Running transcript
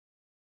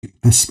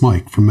this is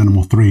Mike from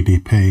Minimal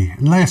 3DP.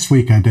 And last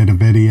week I did a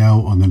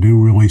video on the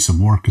new release of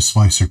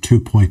OrcaSlicer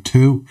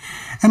 2.2,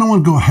 and I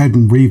want to go ahead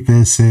and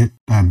revisit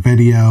that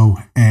video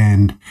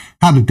and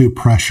how to do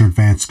pressure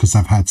advance because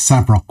I've had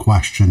several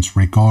questions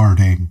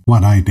regarding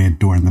what I did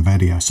during the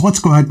video. So let's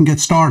go ahead and get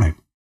started.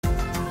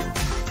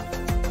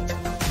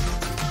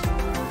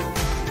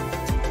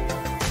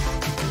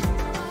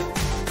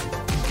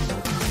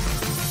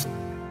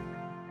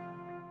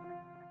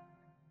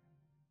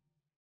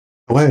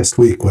 Last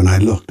week when I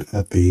looked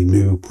at the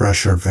new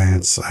pressure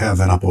advance, I have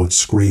it up on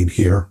screen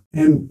here.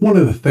 And one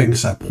of the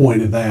things I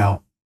pointed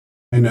out,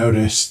 I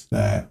noticed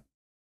that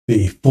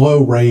the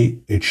flow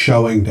rate it's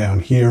showing down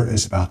here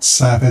is about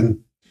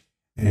 7.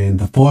 And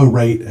the flow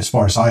rate, as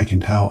far as I can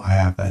tell, I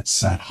have that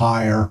set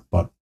higher,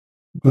 but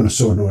I'm going to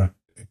sort of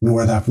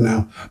ignore that for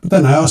now. But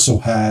then I also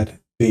had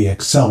the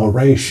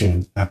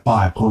acceleration at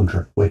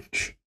 500,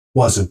 which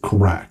wasn't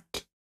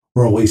correct.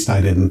 Or at least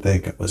I didn't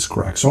think it was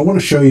correct. So I want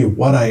to show you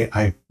what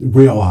I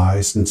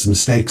realized and some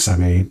mistakes I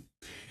made.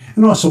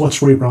 And also let's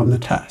rerun the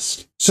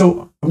test.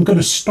 So I'm going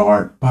to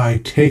start by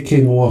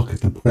taking a look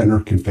at the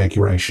printer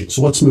configuration.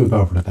 So let's move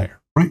over to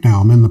there. Right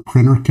now I'm in the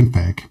printer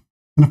config.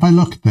 And if I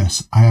look at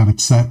this, I have it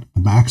set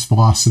the max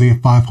velocity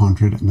at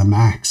 500 and the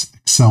max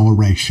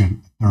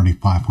acceleration at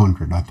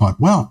 3,500. I thought,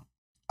 well,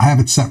 I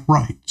have it set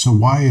right. So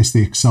why is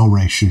the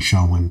acceleration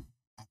showing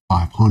at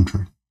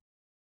 500?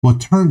 Well, it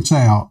turns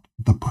out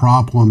the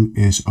problem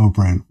is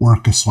over an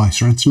Orca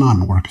Slicer. It's not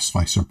an Orca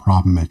Slicer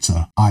problem. It's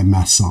a I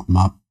mess something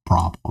up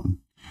problem.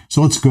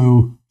 So let's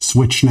go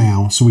switch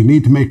now. So we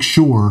need to make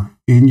sure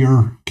in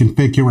your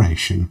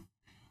configuration,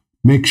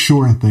 make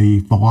sure the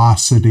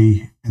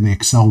velocity and the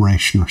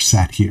acceleration are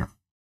set here.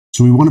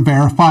 So we want to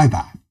verify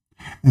that.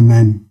 And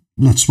then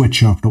let's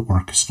switch over to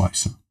Orca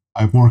Slicer.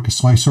 I have Orca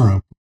Slicer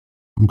open.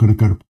 I'm going to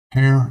go to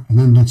prepare and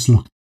then let's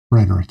look at the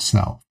printer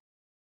itself.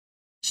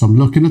 So I'm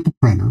looking at the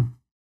printer.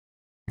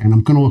 And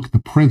I'm going to look at the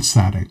print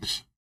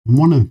settings. And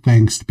one of the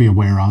things to be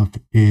aware of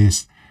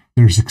is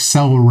there's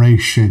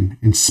acceleration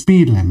and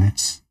speed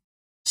limits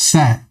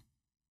set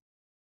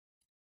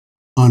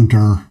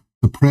under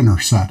the printer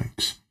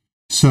settings.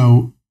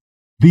 So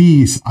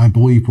these, I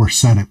believe, were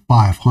set at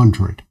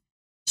 500.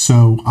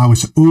 So I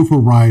was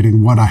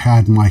overriding what I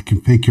had in my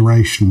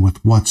configuration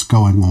with what's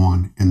going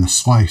on in the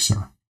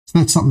slicer. So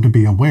that's something to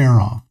be aware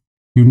of.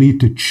 You need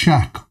to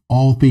check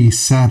all these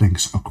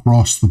settings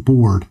across the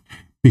board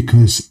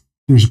because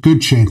there's a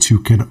good chance you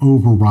could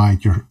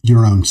override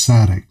your own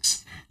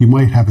settings. You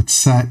might have it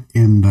set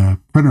in the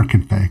printer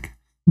config,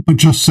 but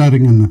just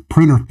setting in the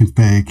printer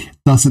config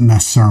doesn't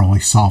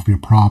necessarily solve your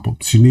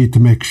problems. You need to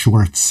make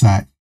sure it's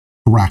set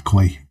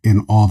correctly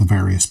in all the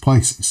various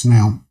places.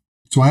 Now,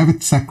 so I have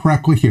it set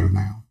correctly here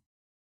now.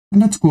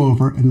 And let's go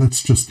over and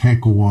let's just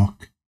take a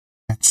look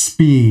at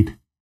speed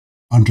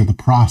under the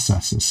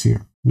processes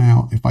here.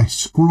 Now, if I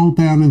scroll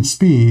down in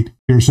speed,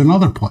 here's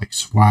another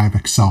place where I have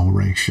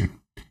acceleration.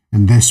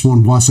 And this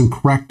one wasn't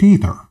correct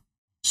either.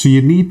 So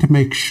you need to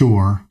make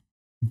sure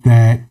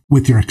that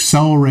with your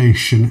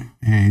acceleration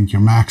and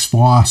your max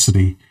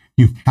velocity,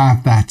 you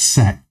have that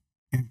set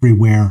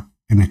everywhere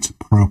and it's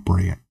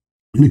appropriate.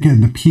 And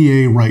again, the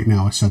PA right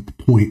now is at the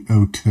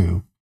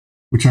 0.02,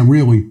 which I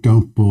really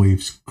don't believe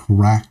is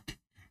correct.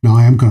 Now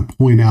I am going to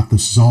point out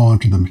this is all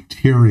under the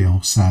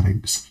material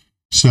settings.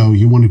 So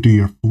you want to do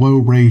your flow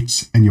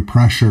rates and your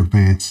pressure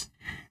advance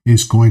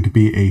is going to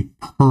be a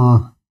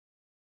per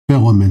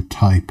filament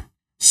type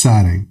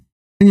setting.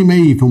 And you may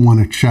even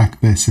want to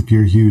check this if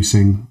you're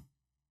using,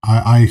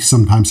 I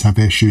sometimes have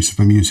issues if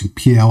I'm using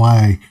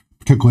PLA,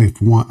 particularly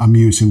if I'm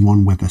using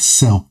one with a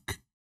silk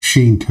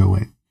sheen to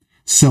it.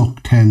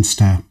 Silk tends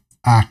to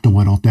act a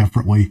little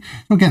differently.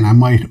 Again, I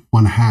might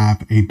want to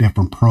have a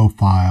different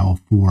profile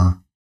for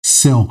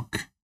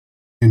silk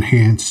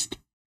enhanced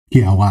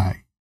PLA.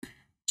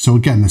 So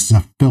again, this is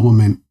a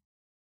filament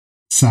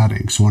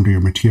setting, so under your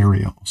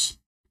materials.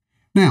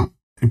 Now,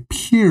 it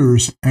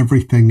appears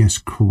everything is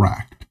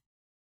correct.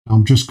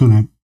 I'm just going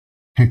to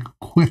take a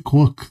quick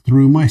look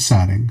through my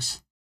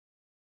settings.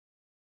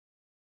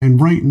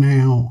 And right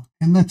now,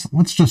 and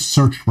let's just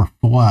search for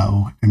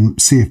flow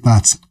and see if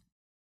that's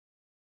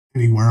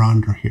anywhere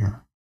under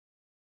here.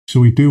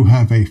 So we do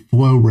have a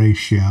flow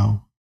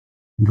ratio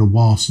under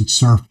walls and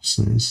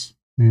surfaces.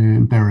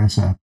 And there is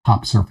a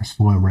top surface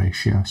flow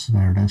ratio. So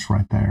there it is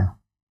right there.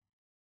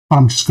 But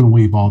I'm just going to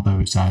leave all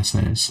those as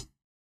is.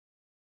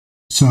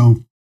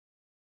 So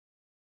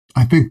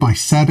I think my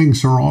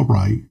settings are all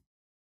right.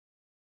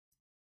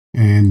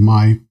 And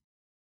my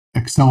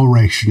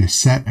acceleration is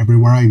set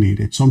everywhere I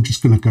need it. So I'm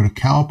just going to go to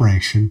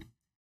Calibration,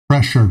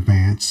 Pressure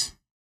Advance,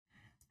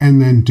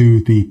 and then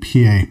do the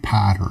PA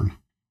pattern.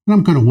 And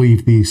I'm going to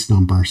leave these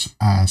numbers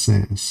as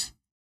is.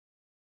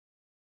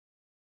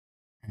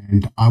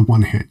 And I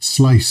want to hit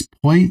Slice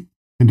Plate.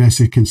 And as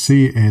you can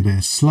see, it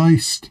is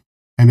sliced.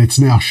 And it's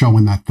now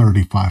showing that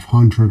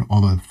 3,500,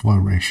 although the flow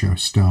ratio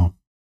is still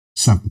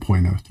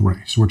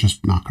 7.03. So we're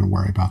just not going to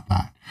worry about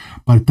that.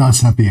 But it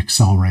does have the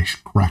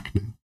acceleration correct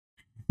now.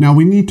 Now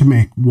we need to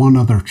make one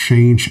other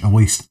change, at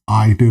least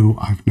I do,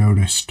 I've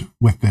noticed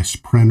with this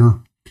printer.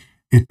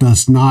 It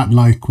does not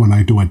like when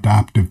I do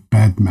adaptive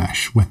bed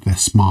mesh with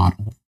this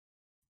model.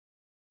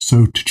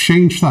 So to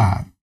change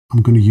that,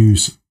 I'm going to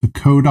use the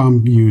code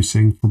I'm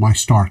using for my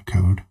start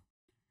code.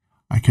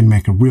 I can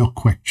make a real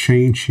quick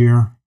change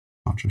here.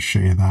 I'll just show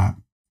you that.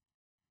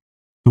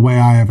 The way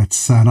I have it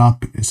set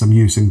up is I'm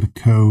using the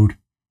code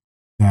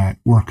that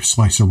Orca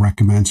Slicer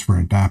recommends for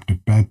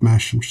adaptive bed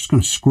mesh. I'm just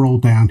going to scroll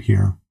down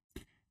here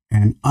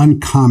and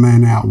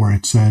uncomment out where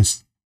it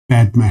says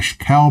bed mesh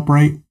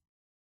calibrate.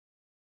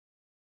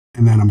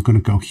 And then I'm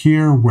going to go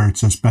here where it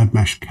says bed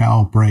mesh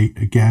calibrate.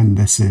 Again,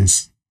 this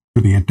is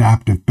for the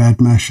adaptive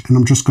bed mesh, and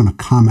I'm just going to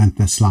comment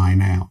this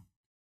line out.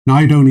 Now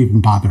I don't even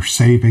bother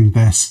saving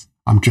this.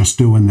 I'm just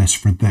doing this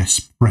for this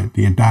print.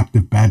 The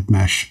adaptive bed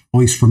mesh, at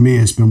least for me,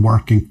 has been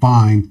working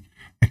fine,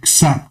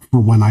 except for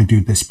when I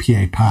do this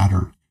PA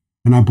pattern.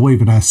 And I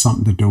believe it has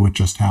something to do with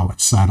just how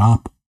it's set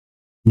up.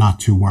 Not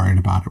too worried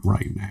about it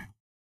right now.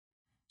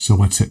 So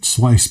let's hit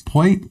slice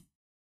plate,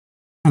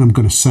 and I'm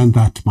going to send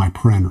that to my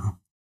printer.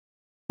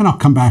 And I'll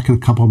come back in a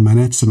couple of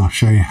minutes and I'll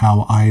show you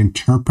how I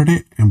interpret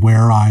it and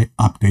where I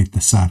update the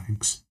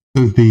settings.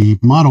 So the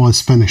model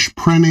is finished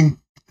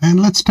printing, and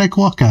let's take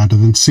a look at it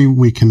and see what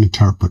we can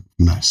interpret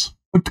from this.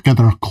 Put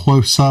together a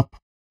close-up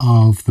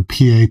of the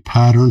PA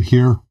pattern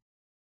here,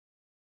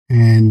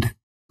 and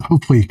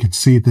hopefully you can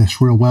see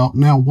this real well.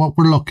 Now what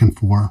we're looking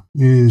for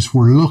is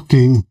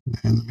and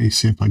let me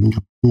see if I can get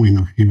a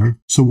pointer here.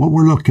 So what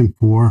we're looking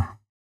for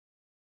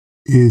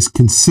is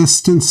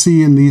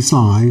consistency in these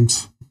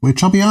lines,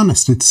 which I'll be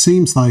honest, it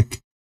seems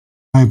like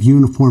I have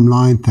uniform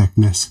line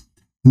thickness.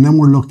 And then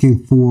we're looking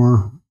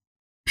for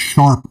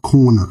sharp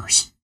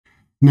corners.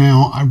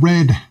 Now, I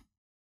read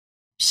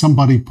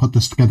somebody put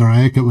this together.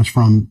 I think it was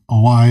from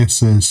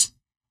Elias's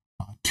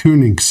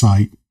tuning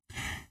site.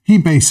 He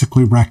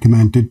basically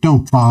recommended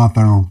don't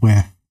bother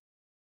with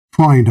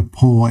trying to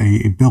pull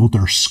a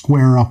builder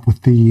square up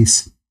with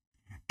these.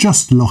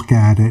 Just look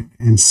at it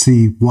and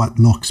see what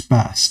looks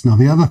best. Now,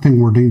 the other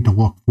thing we need to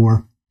look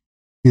for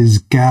is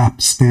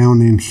gaps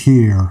down in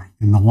here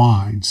in the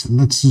lines. And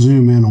let's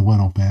zoom in a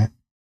little bit.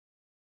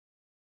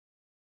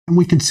 And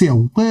we can see a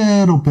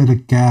little bit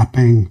of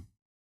gapping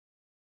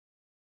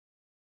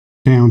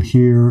down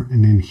here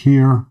and in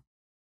here.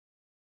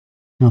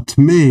 Now,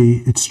 to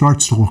me, it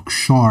starts to look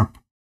sharp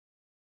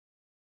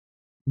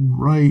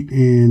right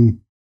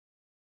in,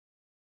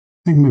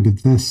 I think maybe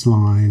this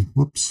line.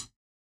 Whoops.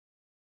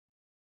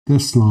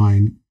 This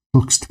line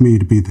looks to me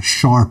to be the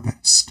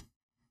sharpest.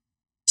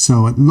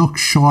 So it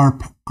looks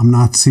sharp. I'm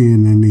not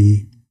seeing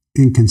any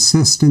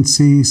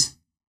inconsistencies.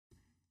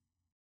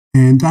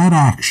 And that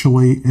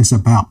actually is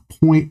about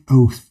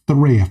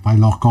 0.03 if I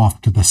look off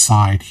to the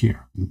side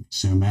here. Let me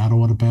zoom out a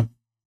little bit.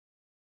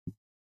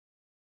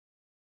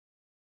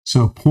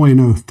 So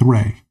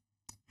 0.03.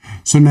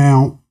 So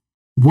now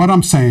what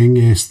I'm saying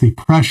is the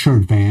pressure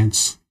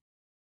advance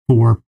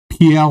for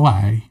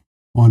PLA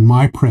on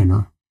my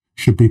printer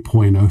should be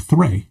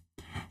 0.03.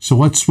 So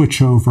let's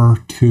switch over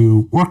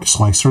to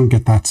OrcaSlicer and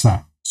get that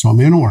set. So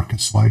I'm in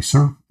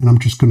OrcaSlicer, and I'm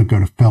just going to go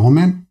to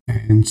Filament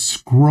and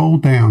scroll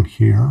down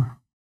here.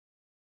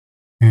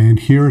 And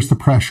here's the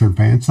pressure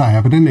advance. I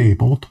have it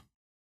enabled.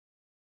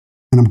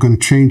 And I'm going to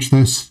change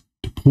this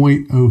to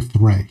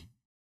 0.03.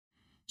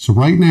 So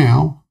right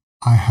now,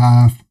 I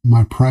have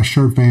my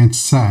pressure advance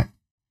set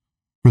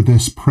for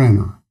this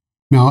printer.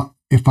 Now,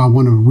 if I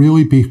want to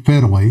really be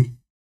fiddly,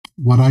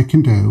 what I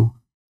can do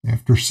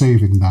after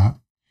saving that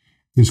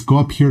is go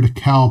up here to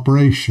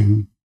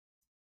Calibration.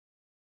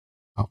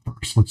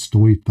 First, let's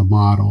delete the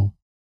model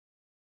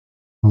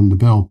from the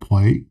build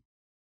plate.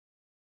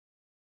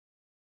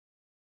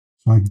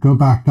 So I can go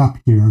back up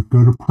here,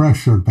 go to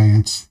Pressure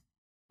Advance,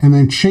 and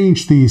then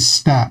change these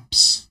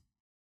steps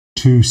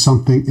to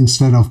something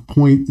instead of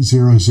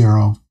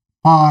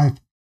 0.005,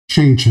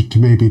 change it to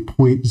maybe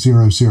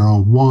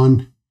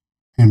 0.001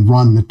 and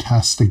run the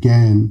test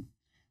again.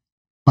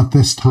 But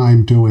this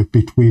time do it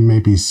between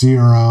maybe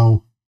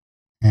 0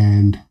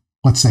 and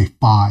let's say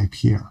 5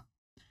 here.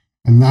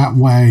 And that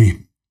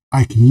way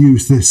I can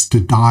use this to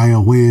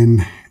dial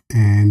in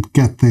and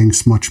get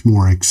things much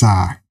more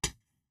exact.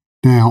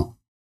 Now,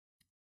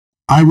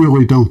 I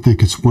really don't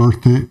think it's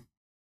worth it.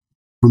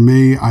 For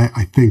me,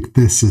 I think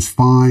this is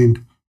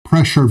fine.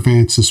 Pressure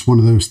advance is one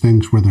of those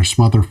things where there's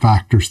some other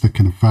factors that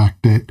can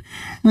affect it.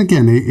 And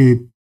again,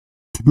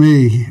 to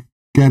me,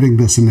 getting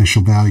this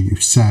initial value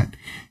set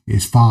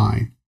is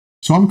fine.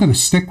 So I'm going to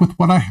stick with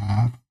what I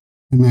have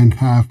and then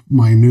have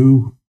my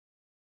new,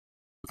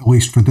 at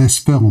least for this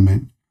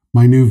filament,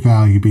 my new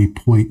value be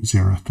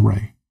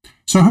 0.03.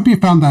 So I hope you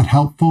found that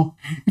helpful.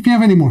 If you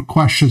have any more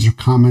questions or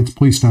comments,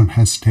 please don't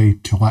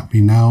hesitate to let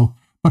me know.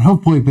 But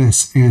hopefully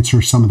this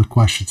answers some of the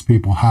questions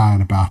people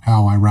had about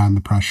how I ran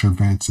the pressure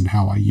advance and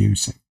how I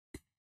use it.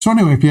 So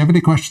anyway, if you have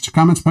any questions or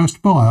comments,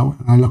 post below,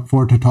 and I look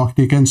forward to talking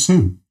to you again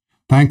soon.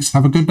 Thanks.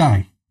 Have a good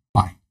day.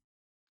 Bye.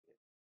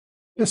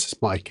 This is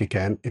Mike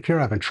again. If you're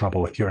having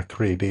trouble with your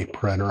 3D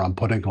printer, I'm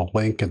putting a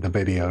link in the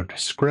video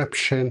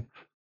description.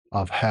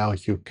 of how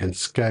you can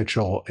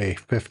schedule a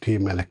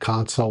 15-minute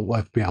consult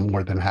with me. I'm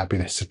more than happy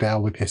to sit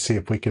down with you, see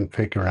if we can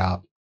figure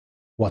out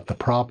what the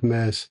problem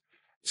is,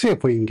 see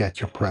if we can get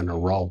your printer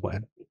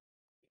rolling.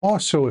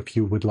 Also, if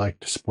you would like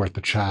to support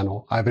the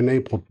channel, I've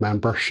enabled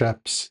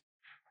memberships.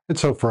 And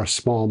so for a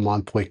small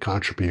monthly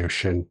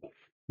contribution,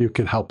 you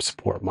can help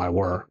support my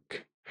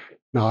work.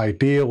 Now,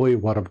 ideally,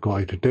 what I'm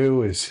going to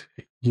do is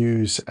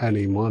use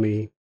any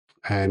money,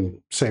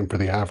 and same for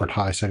the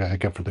advertising I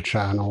get for the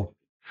channel.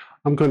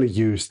 I'm going to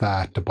use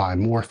that to buy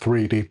more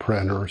 3D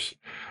printers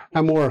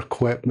and more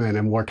equipment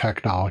and more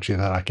technology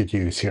that I could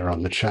use here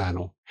on the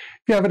channel.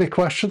 If you have any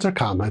questions or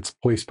comments,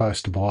 please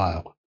post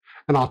below,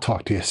 and I'll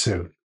talk to you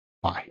soon.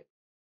 Bye.